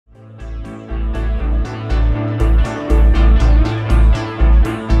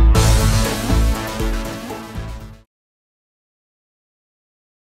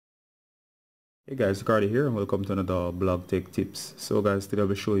Hey guys, Ricardo here and welcome to another Blog Tech Tips. So guys, today I'll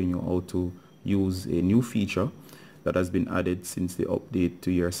be showing you how to use a new feature that has been added since the update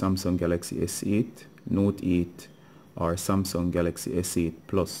to your Samsung Galaxy S8, Note 8 or Samsung Galaxy S8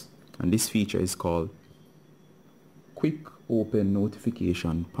 Plus. And this feature is called Quick Open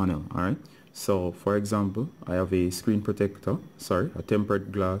Notification Panel. Alright, so for example, I have a a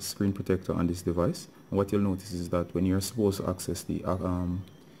tempered glass screen protector on this device. And what you'll notice is that when you're supposed to access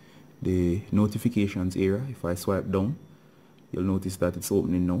the notifications area, if I swipe down, you'll notice that it's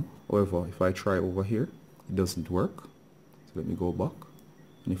opening now. However, if I try over here, it doesn't work. So let me go back.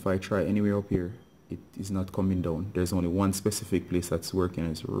 And if I try anywhere up here, it is not coming down. There's only one specific place that's working,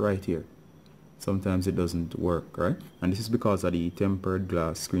 and it's right here. Sometimes it doesn't work, right? And this is because of the tempered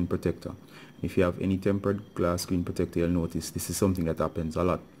glass screen protector. If you have any tempered glass screen protector, you'll notice this is something that happens a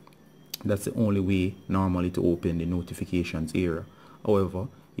lot. That's the only way normally to open the notifications area. However,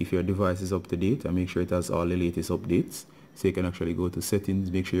 if your device is up to date, and make sure it has all the latest updates, so you can actually go to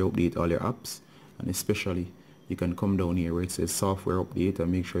settings, make sure you update all your apps, and especially you can come down here where it says software update and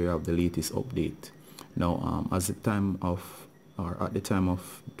make sure you have the latest update. Now at the time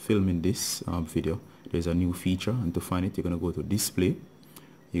of filming this video, there's a new feature, and to find it you're going to go to display,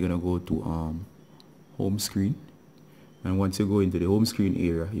 you're going to go to home screen, and once you go into the home screen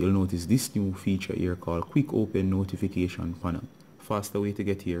area, you'll notice this new feature here called Quick Open Notification Panel. Faster way to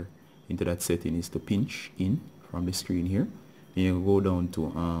get here into that setting is to pinch in from the screen here, and you go down to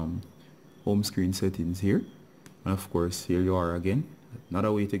home screen settings here, and of course here you are again.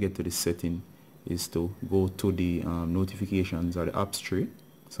 Another way to get to this setting is to go to the notifications or the apps tray.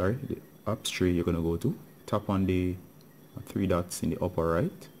 The apps tray you're going to go to, tap on the three dots in the upper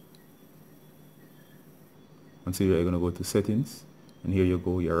right, and so you're going to go to settings, and here you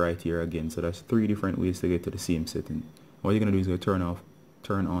go, you're right here again. So that's three different ways to get to the same setting. What you're going to do is going to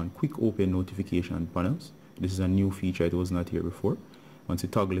turn on Quick Open Notification Panels. This is a new feature, it was not here before. Once you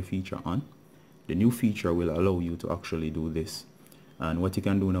toggle the feature on, the new feature will allow you to actually do this. And what you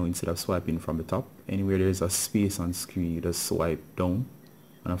can do now, instead of swiping from the top, anywhere there's a space on screen, you just swipe down,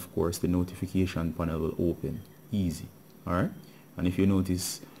 and of course the notification panel will open. Easy. Alright? And if you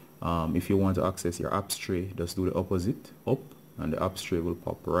notice, if you want to access your apps tray, just do the opposite, up, and the apps tray will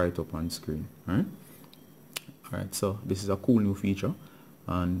pop right up on screen. Alright? Alright, so this is a cool new feature,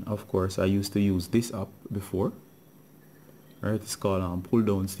 and of course I used to use this app before. Right, it's called Pull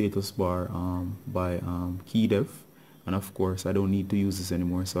Down Status Bar by KeyDev, and of course I don't need to use this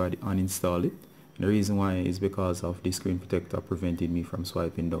anymore, so I uninstalled it. And the reason why is because of the screen protector prevented me from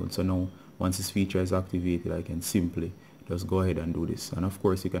swiping down. So now once this feature is activated, I can simply just go ahead and do this. And of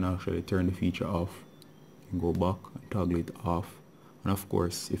course you can actually turn the feature off. You can go back and toggle it off. And of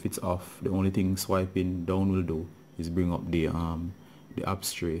course, if it's off, the only thing swiping down will do is bring up the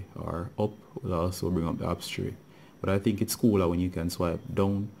apps tray, or up will also bring up the apps tray. But I think it's cooler when you can swipe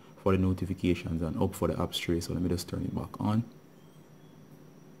down for the notifications and up for the apps tray. So let me just turn it back on,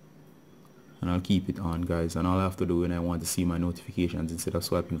 and I'll keep it on, guys. And all I have to do when I want to see my notifications, instead of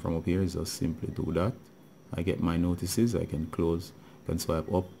swiping from up here, is just simply do that. I get my notices, I can close, can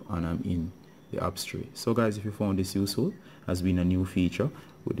swipe up, and I'm in the apps tray. So guys, if you found this useful, has been a new feature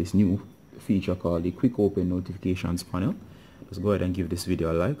with this new feature called the Quick Open Notifications Panel, just go ahead and give this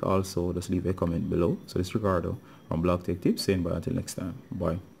video a like. Also just leave a comment below. So this is Ricardo from Blog Tech Tips saying bye until next time.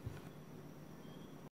 Bye.